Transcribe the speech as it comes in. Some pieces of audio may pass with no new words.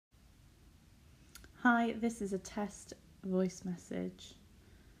Hi, this is a test voice message.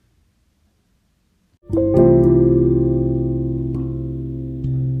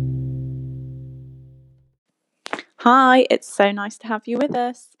 Hi, it's so nice to have you with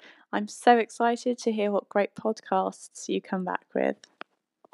us. I'm so excited to hear what great podcasts you come back with.